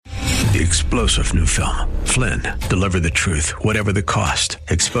The explosive new film, Flynn, deliver the truth, whatever the cost.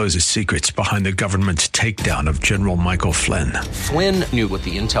 Exposes secrets behind the government's takedown of General Michael Flynn. Flynn knew what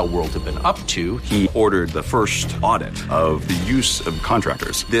the intel world had been up to. He ordered the first audit of the use of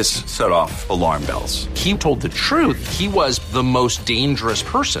contractors. This set off alarm bells. He told the truth. He was the most dangerous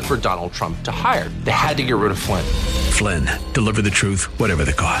person for Donald Trump to hire. They had to get rid of Flynn. Flynn, deliver the truth, whatever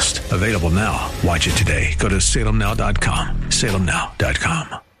the cost. Available now. Watch it today. Go to salemnow.com.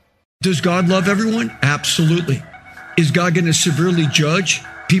 salemnow.com. Does God love everyone? Absolutely. Is God going to severely judge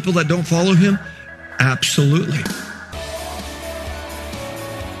people that don't follow him? Absolutely.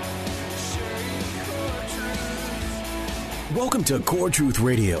 Welcome to Core Truth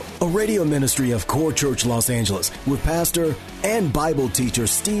Radio, a radio ministry of Core Church Los Angeles with pastor and Bible teacher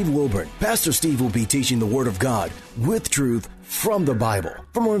Steve Wilburn. Pastor Steve will be teaching the Word of God with truth from the Bible.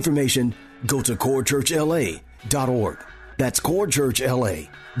 For more information, go to corechurchla.org. That's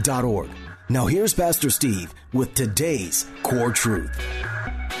corechurchla.org. Now here's Pastor Steve with today's Core Truth.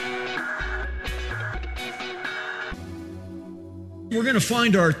 We're going to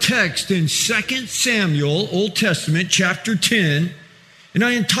find our text in 2 Samuel, Old Testament, chapter 10. And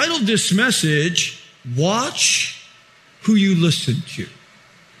I entitled this message, Watch Who You Listen To.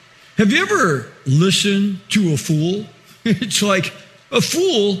 Have you ever listened to a fool? It's like a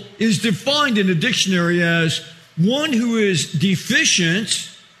fool is defined in a dictionary as one who is deficient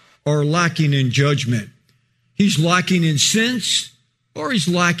or lacking in judgment. He's lacking in sense or he's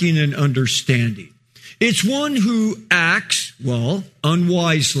lacking in understanding. It's one who acts, well,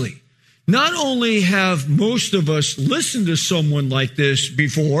 unwisely. Not only have most of us listened to someone like this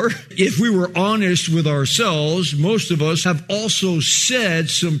before, if we were honest with ourselves, most of us have also said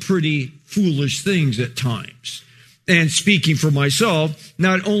some pretty foolish things at times. And speaking for myself,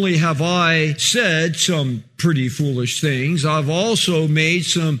 not only have I said some pretty foolish things, I've also made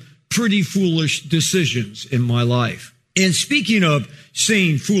some pretty foolish decisions in my life. And speaking of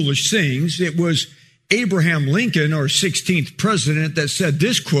saying foolish things, it was Abraham Lincoln, our 16th president, that said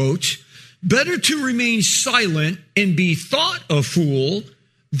this quote, "Better to remain silent and be thought a fool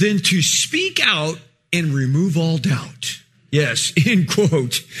than to speak out and remove all doubt." Yes, end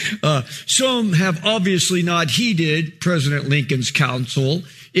quote. Some have obviously not heeded President Lincoln's counsel.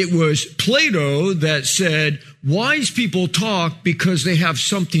 It was Plato that said, wise people talk because they have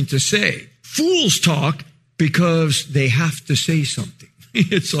something to say. Fools talk because they have to say something.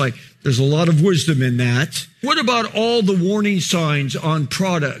 It's like there's a lot of wisdom in that. What about all the warning signs on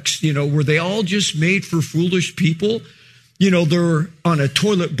products? Were they all just made for foolish people? They're on a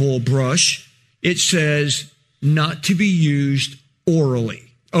toilet bowl brush. It says, not to be used orally.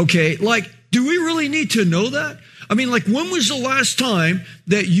 Okay, do we really need to know that? I mean, when was the last time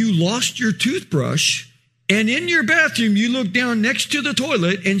that you lost your toothbrush and in your bathroom you looked down next to the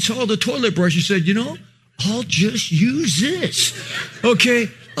toilet and saw the toilet brush and said, I'll just use this. Okay,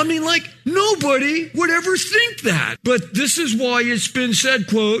 I mean, nobody would ever think that. But this is why it's been said,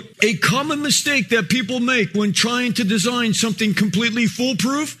 quote, a common mistake that people make when trying to design something completely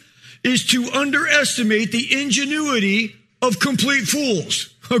foolproof is to underestimate the ingenuity of complete fools.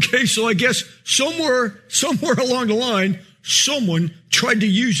 Okay, so I guess somewhere along the line, someone tried to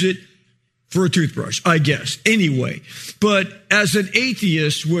use it for a toothbrush, I guess. Anyway, but as an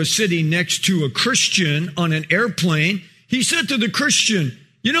atheist was sitting next to a Christian on an airplane, he said to the Christian,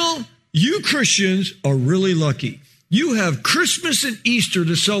 you Christians are really lucky. You have Christmas and Easter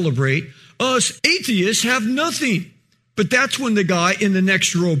to celebrate. Us atheists have nothing. But that's when the guy in the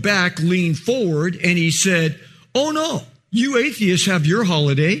next row back leaned forward and he said, oh no, you atheists have your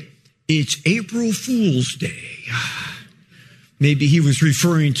holiday. It's April Fool's Day. Maybe he was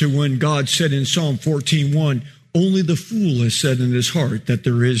referring to when God said in Psalm 14:1, only the fool has said in his heart that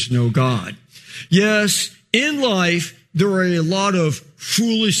there is no God. Yes, in life, there are a lot of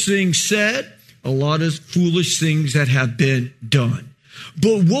foolish things said, a lot of foolish things that have been done.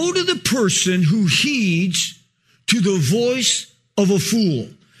 But woe to the person who heeds to the voice of a fool.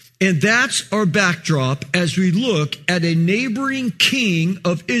 And that's our backdrop as we look at a neighboring king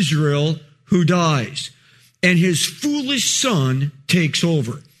of Israel who dies, and his foolish son takes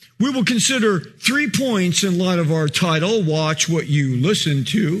over. We will consider 3 points in light of our title, Watch What You Listen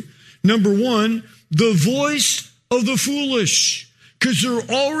To. Number 1, the voice of the foolish, because they're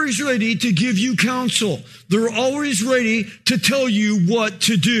always ready to give you counsel. They're always ready to tell you what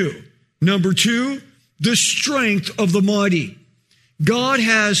to do. Number 2, the strength of the mighty. God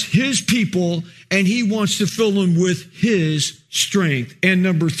has his people and he wants to fill them with his strength. And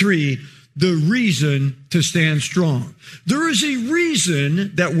number 3, the reason to stand strong. There is a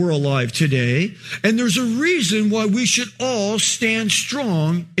reason that we're alive today, and there's a reason why we should all stand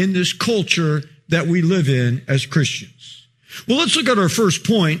strong in this culture that we live in as Christians. Well, let's look at our first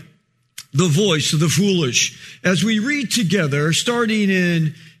point, the voice of the foolish. As we read together, starting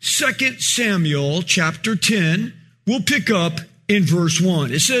in 2 Samuel chapter 10, we'll pick up in verse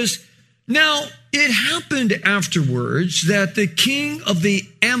 1. It says, "Now it happened afterwards that the king of the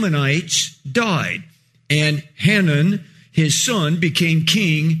Ammonites died, and Hanun, his son, became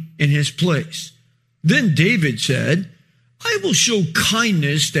king in his place. Then David said, I will show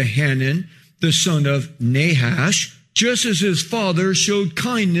kindness to Hanun, the son of Nahash, just as his father showed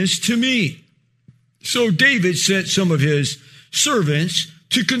kindness to me. So David sent some of his servants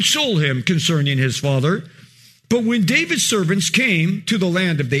to console him concerning his father. But when David's servants came to the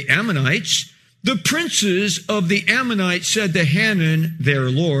land of the Ammonites, the princes of the Ammonites said to Hanun,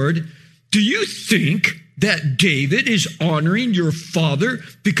 their lord, do you think that David is honoring your father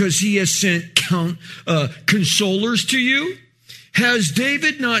because he has sent consolers to you? Has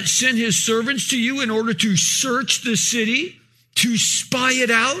David not sent his servants to you in order to search the city, to spy it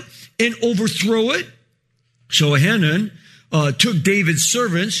out and overthrow it? So Hanun took David's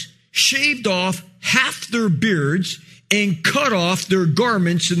servants, shaved off half their beards, and cut off their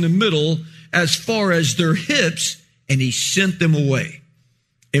garments in the middle as far as their hips, and he sent them away.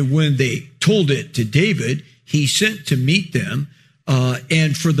 And when they told it to David, he sent to meet them,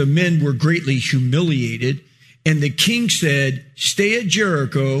 and for the men were greatly humiliated. And the king said, stay at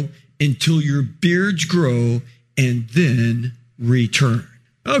Jericho until your beards grow, and then return.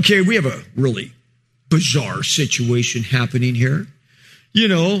 Okay, we have a really bizarre situation happening here. You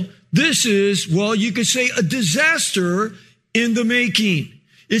know, this is, well, you could say a disaster in the making.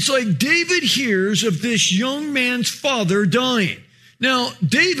 It's like David hears of this young man's father dying. Now,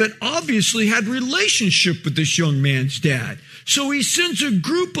 David obviously had relationship with this young man's dad. So he sends a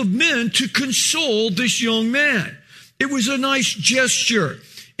group of men to console this young man. It was a nice gesture.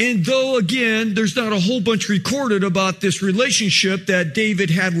 And though, again, there's not a whole bunch recorded about this relationship that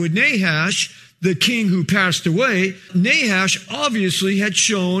David had with Nahash, the king who passed away, Nahash obviously had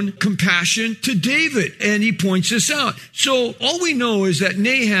shown compassion to David, and he points this out. So all we know is that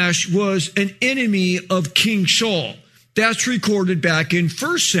Nahash was an enemy of King Saul. That's recorded back in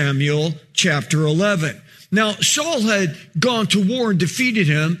 1 Samuel chapter 11. Now, Saul had gone to war and defeated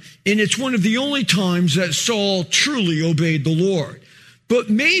him, and it's one of the only times that Saul truly obeyed the Lord. But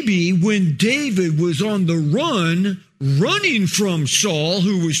maybe when David was on the run, running from Saul,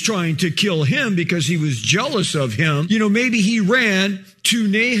 who was trying to kill him because he was jealous of him, maybe he ran to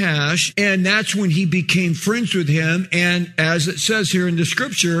Nahash, and that's when he became friends with him. And as it says here in the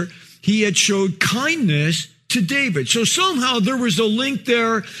scripture, he had showed kindness to David. So somehow there was a link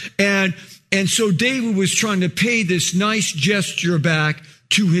there, and so David was trying to pay this nice gesture back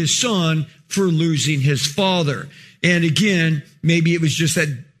to his son for losing his father. And again, maybe it was just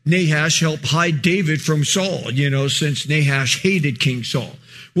that Nahash helped hide David from Saul, since Nahash hated King Saul.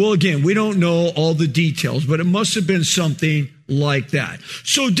 Well, again, we don't know all the details, but it must have been something like that.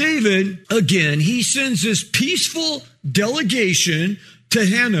 So David, again, he sends this peaceful delegation to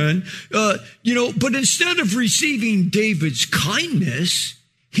Hanun, but instead of receiving David's kindness,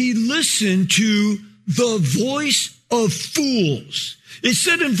 he listened to the voice of fools. It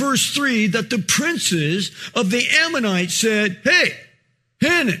said in verse 3 that the princes of the Ammonites said, hey,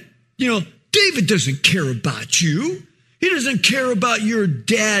 Hanun, David doesn't care about you. He doesn't care about your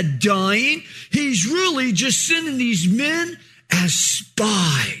dad dying. He's really just sending these men as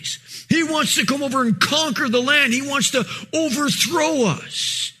spies. He wants to come over and conquer the land. He wants to overthrow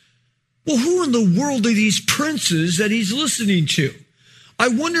us. Well, who in the world are these princes that he's listening to? I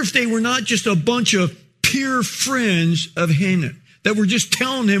wonder if they were not just a bunch of peer friends of Hanun that were just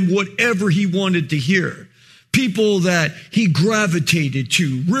telling him whatever he wanted to hear. People that he gravitated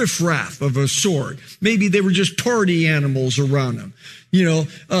to, riffraff of a sort. Maybe they were just party animals around him.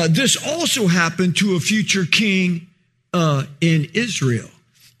 This also happened to a future king in Israel.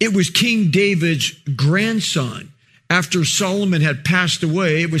 It was King David's grandson. After Solomon had passed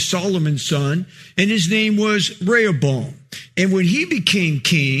away, it was Solomon's son, and his name was Rehoboam. And when he became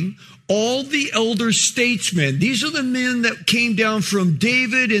king, all the elder statesmen, these are the men that came down from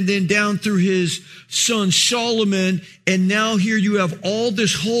David and then down through his son Solomon. And now here you have all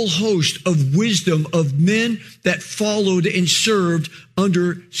this whole host of wisdom of men that followed and served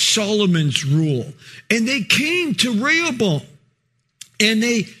under Solomon's rule. And they came to Rehoboam and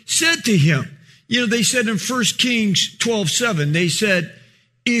they said to him, they said in 1 Kings 12:7, they said,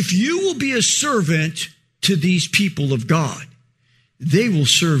 if you will be a servant to these people of God, they will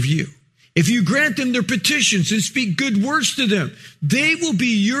serve you. If you grant them their petitions and speak good words to them, they will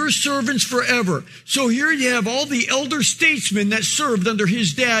be your servants forever. So here you have all the elder statesmen that served under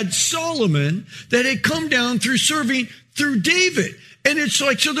his dad, Solomon, that had come down through serving through David. And it's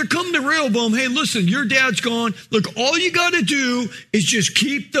like, so they're coming to Rehoboam. Hey, listen, your dad's gone. Look, all you got to do is just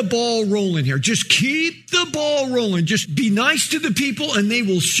keep the ball rolling here. Just keep the ball rolling. Just be nice to the people and they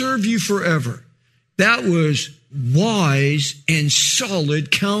will serve you forever. That was wise and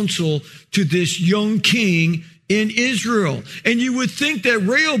solid counsel to this young king in Israel. And you would think that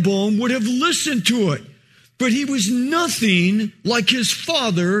Rehoboam would have listened to it, but he was nothing like his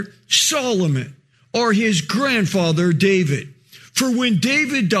father Solomon or his grandfather David. For when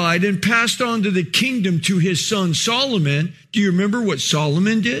David died and passed on to the kingdom to his son Solomon, do you remember what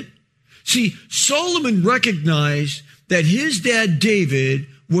Solomon did? See, Solomon recognized that his dad David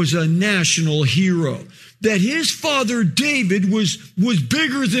was a national hero, that his father David was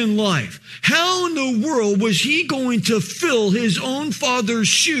bigger than life. How in the world was he going to fill his own father's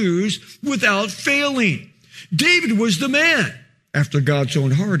shoes without failing? David was the man after God's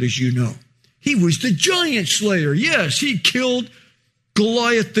own heart, as you know. He was the giant slayer. Yes, he killed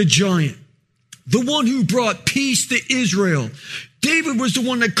Goliath the giant, the one who brought peace to Israel. David was the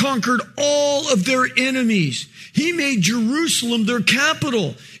one that conquered all of their enemies. He made Jerusalem their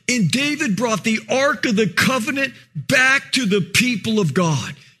capital. And David brought the Ark of the Covenant back to the people of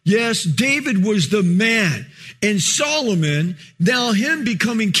God. Yes, David was the man. And Solomon, now him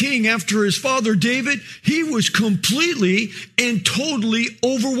becoming king after his father David, he was completely and totally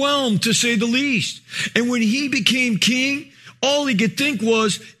overwhelmed, to say the least. And when he became king, all he could think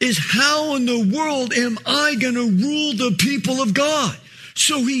is how in the world am I going to rule the people of God?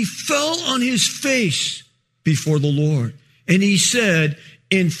 So he fell on his face before the Lord. And he said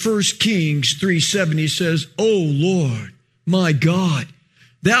in 1 Kings 3:7, he says, "O Lord, my God,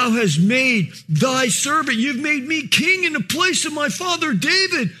 thou hast made thy servant, you've made me king in the place of my father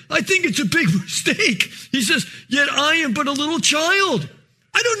David. I think it's a big mistake." He says, "Yet I am but a little child.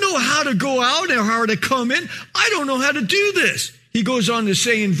 I don't know how to go out or how to come in. I don't know how to do this." He goes on to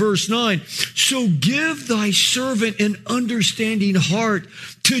say in verse 9, "So give thy servant an understanding heart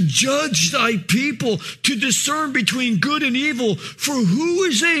to judge thy people, to discern between good and evil. For who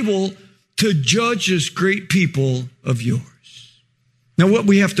is able to judge this great people of yours?" Now, what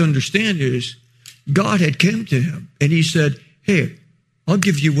we have to understand is God had come to him and he said, "Hey, I'll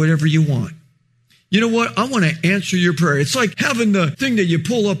give you whatever you want. You know what? I want to answer your prayer." It's like having the thing that you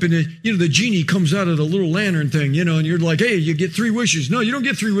pull up and the genie comes out of the little lantern thing, and you're like, "Hey, you get 3 wishes." No, you don't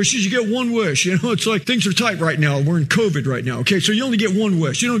get 3 wishes. You get 1 wish. It's like things are tight right now. We're in COVID right now. Okay, so you only get 1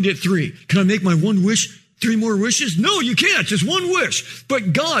 wish. You don't get 3. Can I make my 1 wish 3 more wishes? No, you can't. Just 1 wish.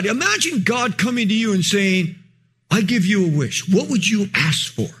 But God, imagine God coming to you and saying, "I give you a wish. What would you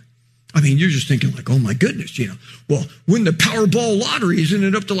ask for?" I mean, you're just thinking like, oh my goodness, well, win the Powerball lottery, isn't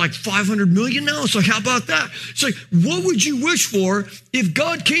it up to like 500 million now? So how about that? It's like, what would you wish for if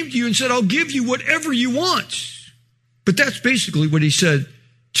God came to you and said, "I'll give you whatever you want"? But that's basically what he said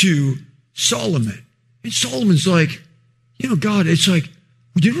to Solomon. And Solomon's like, God, it's like,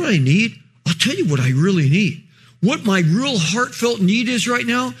 you know what I need? I'll tell you what I really need. What my real heartfelt need is right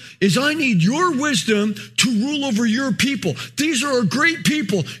now is I need your wisdom to rule over your people. These are a great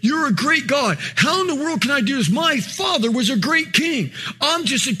people. You're a great God. How in the world can I do this? My father was a great king. I'm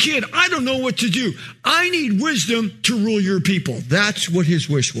just a kid. I don't know what to do. I need wisdom to rule your people. That's what his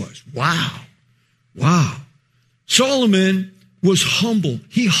wish was. Wow. Solomon was humble.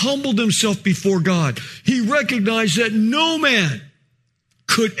 He humbled himself before God. He recognized that no man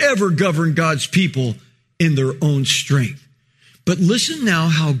could ever govern God's people in their own strength. But listen now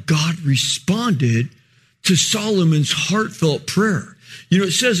how God responded to Solomon's heartfelt prayer.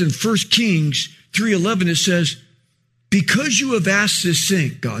 It says in 1 Kings 3:11, it says, "Because you have asked this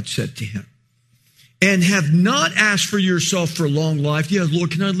thing," God said to him, "and have not asked for yourself for long life." Yeah, Lord,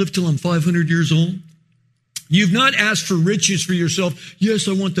 can I live till I'm 500 years old? "You've not asked for riches for yourself." Yes,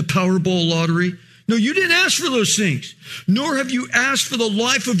 I want the Powerball lottery. No, you didn't ask for those things. "Nor have you asked for the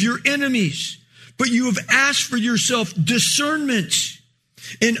life of your enemies. But you have asked for yourself discernment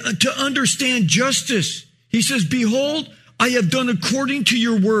and to understand justice." He says, "Behold, I have done according to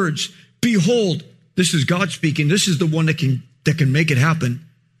your words. Behold," this is God speaking. This is the one that can make it happen.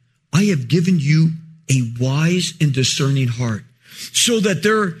 "I have given you a wise and discerning heart, so that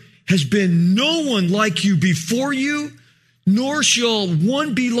there has been no one like you before you, nor shall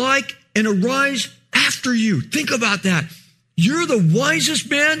one be like and arise after you." Think about that. You're the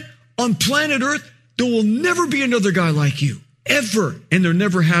wisest man on planet Earth. There will never be another guy like you, ever, and there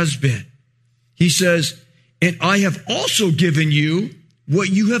never has been. He says, "And I have also given you what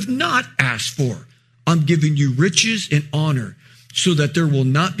you have not asked for. I'm giving you riches and honor, so that there will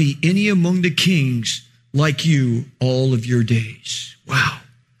not be any among the kings like you all of your days. Wow.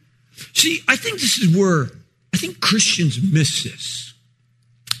 See, I think this is where I think Christians miss this.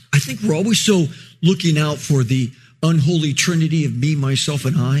 I think we're always so looking out for the unholy trinity of me, myself,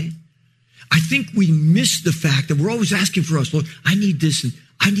 and I. I think we miss the fact that we're always asking for us, Lord, I need this, and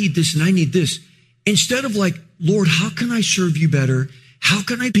I need this, and I need this. Instead of like, Lord, how can I serve you better? How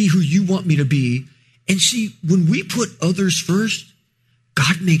can I be who you want me to be? And see, when we put others first,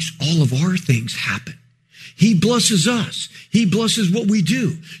 God makes all of our things happen. He blesses us. He blesses what we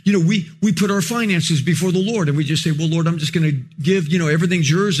do. You know, we put our finances before the Lord, and we just say, well, Lord, I'm just going to give, everything's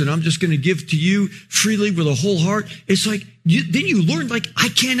yours, and I'm just going to give to you freely with a whole heart. It's like, then you learn, like, I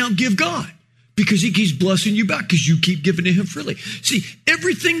can't outgive God, because he keeps blessing you back because you keep giving to him freely. See,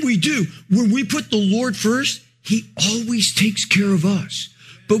 everything we do, when we put the Lord first, he always takes care of us.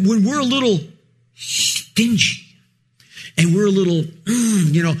 But when we're a little stingy, and we're a little,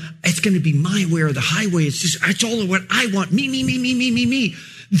 it's going to be my way or the highway. It's all what I want. Me.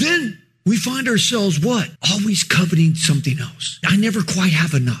 Then we find ourselves what? Always coveting something else. I never quite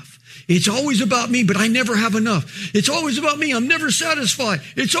have enough. It's always about me, but I never have enough. It's always about me. I'm never satisfied.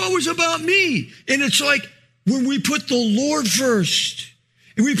 It's always about me. And it's like when we put the Lord first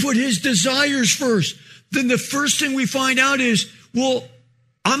and we put his desires first, then the first thing we find out is, well,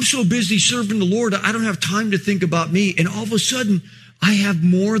 I'm so busy serving the Lord, I don't have time to think about me. And all of a sudden, I have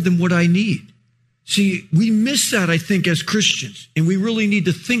more than what I need. See, we miss that, I think, as Christians. And we really need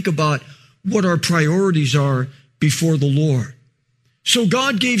to think about what our priorities are before the Lord. So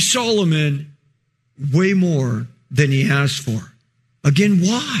God gave Solomon way more than he asked for. Again,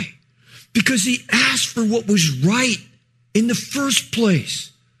 why? Because he asked for what was right in the first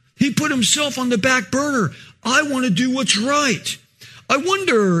place. He put himself on the back burner. I want to do what's right. I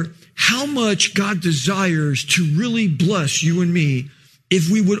wonder how much God desires to really bless you and me if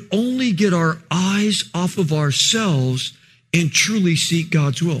we would only get our eyes off of ourselves and truly seek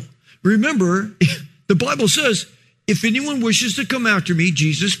God's will. Remember, the Bible says, if anyone wishes to come after me,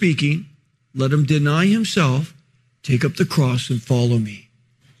 Jesus speaking, let him deny himself, take up the cross and follow me.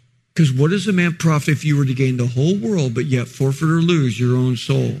 Because what does a man profit if you were to gain the whole world, but yet forfeit or lose your own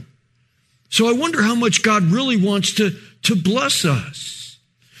soul? So I wonder how much God really wants to bless us.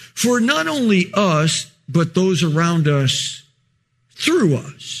 For not only us, but those around us through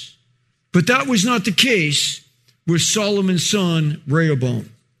us. But that was not the case with Solomon's son, Rehoboam.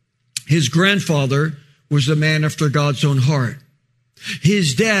 His grandfather was a man after God's own heart.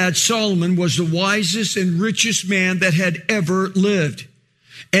 His dad, Solomon, was the wisest and richest man that had ever lived.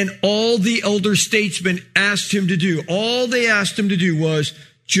 And all the elder statesmen asked him to do, all they asked him to do was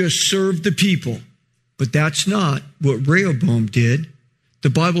just serve the people. But that's not what Rehoboam did. The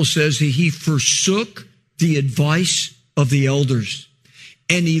Bible says that he forsook the advice of the elders,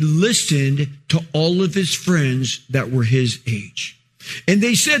 and he listened to all of his friends that were his age. And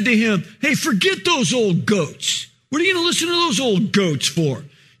they said to him, hey, forget those old goats. What are you going to listen to those old goats for?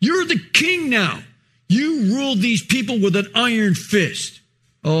 You're the king now. You rule these people with an iron fist.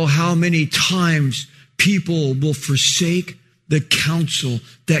 Oh, how many times people will forsake the counsel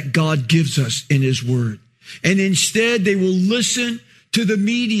that God gives us in his word. And instead they will listen to the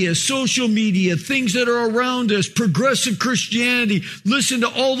media, social media, things that are around us, progressive Christianity. Listen to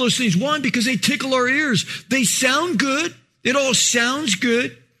all those things. Why? Because they tickle our ears. They sound good. It all sounds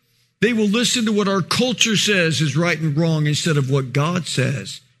good. They will listen to what our culture says is right and wrong instead of what God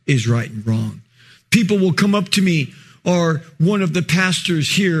says is right and wrong. People will come up to me, or one of the pastors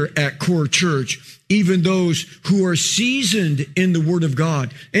here at Core Church, even those who are seasoned in the Word of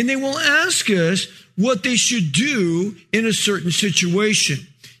God, and they will ask us what they should do in a certain situation,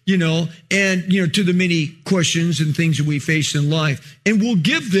 and to the many questions and things that we face in life. And we'll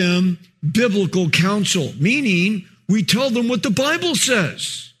give them biblical counsel, meaning we tell them what the Bible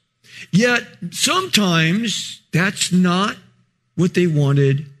says. Yet sometimes that's not what they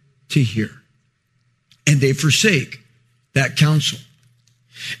wanted to hear. And they forsake that counsel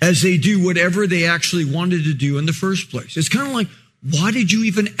as they do whatever they actually wanted to do in the first place. It's kind of like, why did you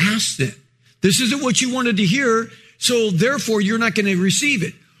even ask that? This isn't what you wanted to hear, so therefore you're not going to receive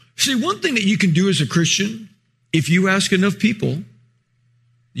it. See, one thing that you can do as a Christian, if you ask enough people,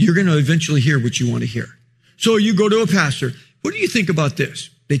 you're going to eventually hear what you want to hear. So you go to a pastor, what do you think about this?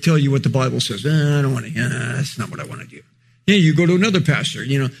 They tell you what the Bible says. I don't want to, that's not what I want to do. Yeah, you go to another pastor,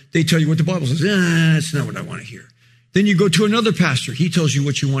 they tell you what the Bible says. That's not what I want to hear. Then you go to another pastor. He tells you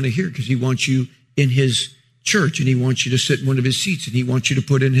what you want to hear because he wants you in his church, and he wants you to sit in one of his seats, and he wants you to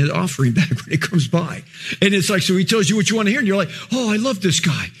put in his offering bag when he comes by. And it's like, so he tells you what you want to hear, and you're like, oh, I love this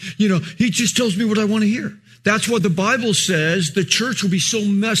guy. He just tells me what I want to hear. That's what the Bible says. The church will be so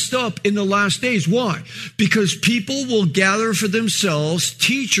messed up in the last days. Why? Because people will gather for themselves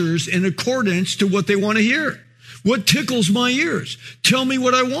teachers in accordance to what they want to hear. What tickles my ears? Tell me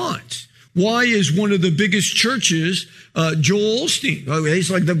what I want. Why is one of the biggest churches, Joel Osteen?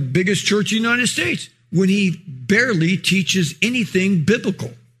 He's like the biggest church in the United States when he barely teaches anything biblical.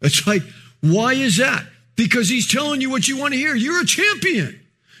 It's like, why is that? Because he's telling you what you want to hear. You're a champion.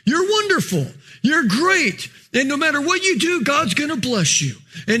 You're wonderful. You're great. And no matter what you do, God's going to bless you.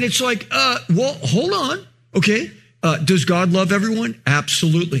 And it's like, well, hold on. Okay. Does God love everyone?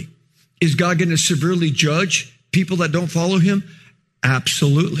 Absolutely. Is God going to severely judge people that don't follow him?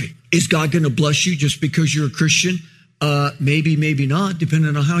 Absolutely. Is God going to bless you just because you're a Christian? Maybe, maybe not,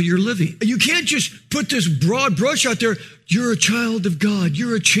 depending on how you're living. You can't just put this broad brush out there. You're a child of God.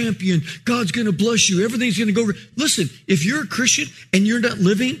 You're a champion. God's going to bless you. Everything's going to go over. Listen, if you're a Christian and you're not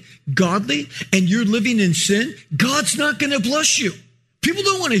living godly and you're living in sin, God's not going to bless you. People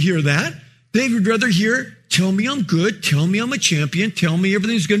don't want to hear that. They would rather hear, tell me I'm good. Tell me I'm a champion. Tell me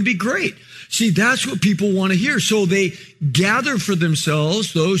everything's going to be great. See, that's what people want to hear. So they gather for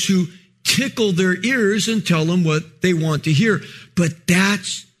themselves those who tickle their ears and tell them what they want to hear. But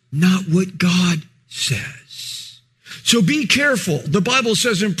that's not what God says. So be careful. The Bible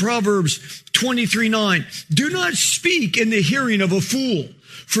says in Proverbs 23:9, do not speak in the hearing of a fool,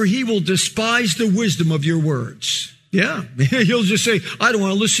 for he will despise the wisdom of your words. Yeah, he'll just say, I don't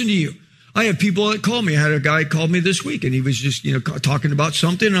want to listen to you. I have people that call me. I had a guy call me this week, and he was just, talking about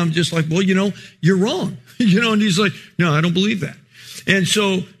something, and I'm just like, well, you're wrong. And he's like, no, I don't believe that. And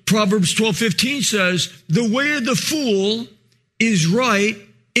so Proverbs 12:15 says, the way of the fool is right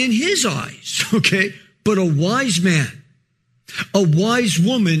in his eyes, okay? But a wise man, a wise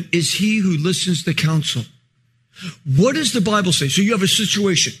woman is he who listens to counsel. What does the Bible say? So you have a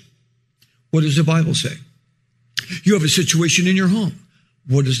situation. What does the Bible say? You have a situation in your home.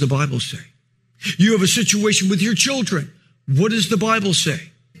 What does the Bible say? You have a situation with your children. What does the Bible say?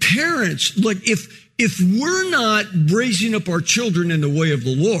 Parents, like if we're not raising up our children in the way of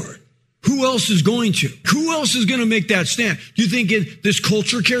the Lord, who else is going to? Who else is going to make that stand? Do you think this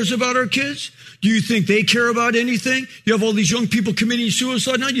culture cares about our kids? Do you think they care about anything? You have all these young people committing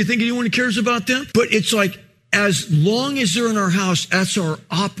suicide now. Do you think anyone cares about them? But it's like, as long as they're in our house, that's our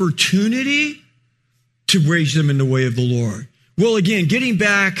opportunity to raise them in the way of the Lord. Well, again, getting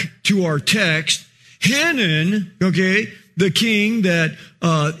back to our text, Hanan, okay, the king that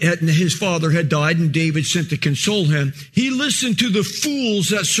his father had died and David sent to console him, he listened to the fools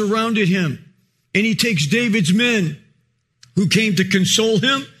that surrounded him. And he takes David's men who came to console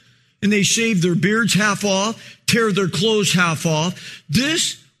him, and they shave their beards half off, tear their clothes half off.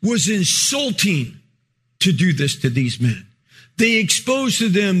 This was insulting to do this to these men. They exposed to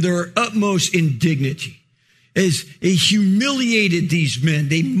them their utmost indignity. As they humiliated these men,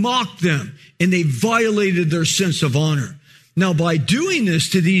 they mocked them, and they violated their sense of honor. Now, by doing this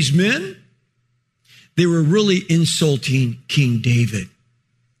to these men, they were really insulting King David.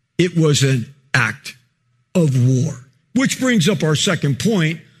 It was an act of war. Which brings up our second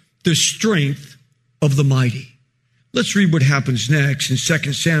point, the strength of the mighty. Let's read what happens next in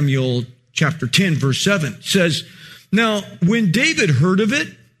 2 Samuel chapter 10, verse 7. It says, now, when David heard of it,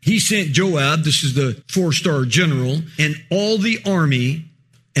 he sent Joab, this is the 4-star general, and all the army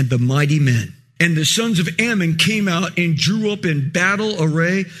and the mighty men. And the sons of Ammon came out and drew up in battle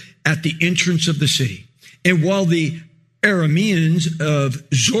array at the entrance of the city. And while the Arameans of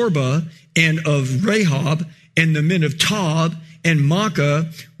Zorba and of Rahab and the men of Tob and Makkah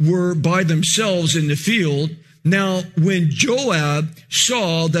were by themselves in the field, now when Joab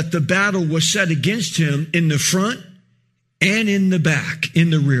saw that the battle was set against him in the front and in the back, in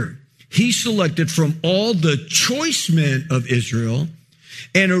the rear, he selected from all the choice men of Israel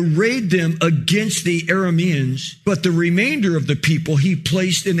and arrayed them against the Arameans. But the remainder of the people he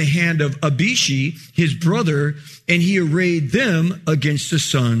placed in the hand of Abishai, his brother, and he arrayed them against the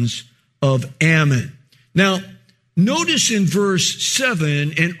sons of Ammon. Now, notice in verse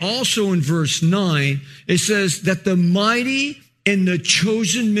 7 and also in verse 9, it says that the mighty and the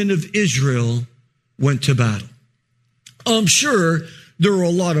chosen men of Israel went to battle. I'm sure there were a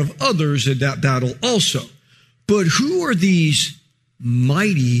lot of others in that battle also. But who are these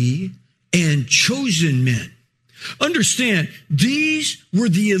mighty and chosen men? Understand, these were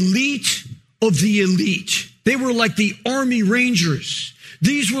the elite of the elite. They were like the Army Rangers.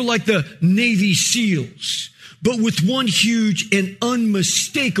 These were like the Navy SEALs, but with one huge and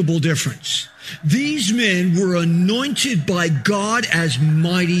unmistakable difference. These men were anointed by God as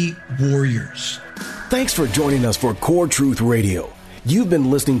mighty warriors. Thanks for joining us for Core Truth Radio. You've been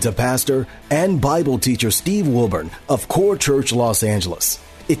listening to Pastor and Bible teacher Steve Wilburn of Core Church Los Angeles.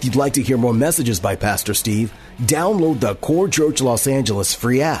 If you'd like to hear more messages by Pastor Steve, download the Core Church Los Angeles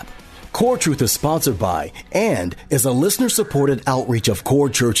free app. Core Truth is sponsored by and is a listener-supported outreach of Core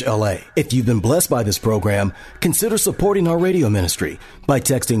Church LA. If you've been blessed by this program, consider supporting our radio ministry by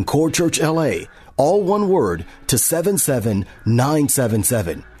texting Core Church LA, all one word, to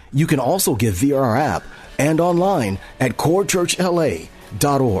 77977. You can also give via our app and online at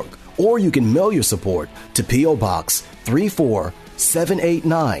corechurchla.org, or you can mail your support to P.O. Box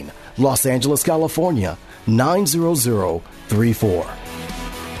 34789, Los Angeles, California, 90034.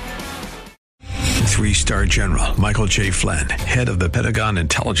 Three-star General Michael J. Flynn, head of the Pentagon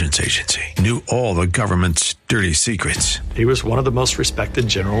Intelligence Agency, knew all the government's dirty secrets. He was one of the most respected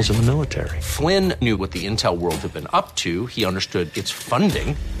generals in the military. Flynn knew what the intel world had been up to. He understood its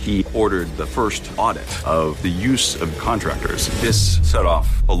funding. He ordered the first audit of the use of contractors. This set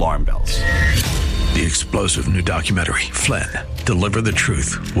off alarm bells. The explosive new documentary, Flynn, Deliver the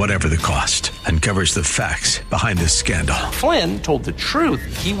Truth, Whatever the Cost, uncovers the facts behind this scandal. Flynn told the truth.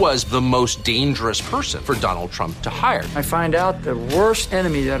 He was the most dangerous person for Donald Trump to hire. I find out the worst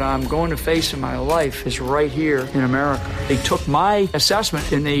enemy that I'm going to face in my life is right here in America. They took my assessment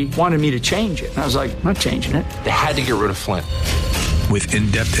and they wanted me to change it. And I was like, I'm not changing it. They had to get rid of Flynn. With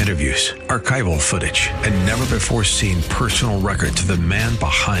in-depth interviews, archival footage, and never-before-seen personal records of the man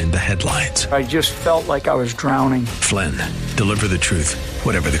behind the headlines. I just felt like I was drowning. Flynn, Deliver the Truth,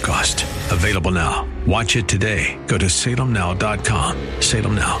 Whatever the Cost. Available now. Watch it today. Go to salemnow.com.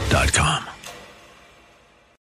 salemnow.com.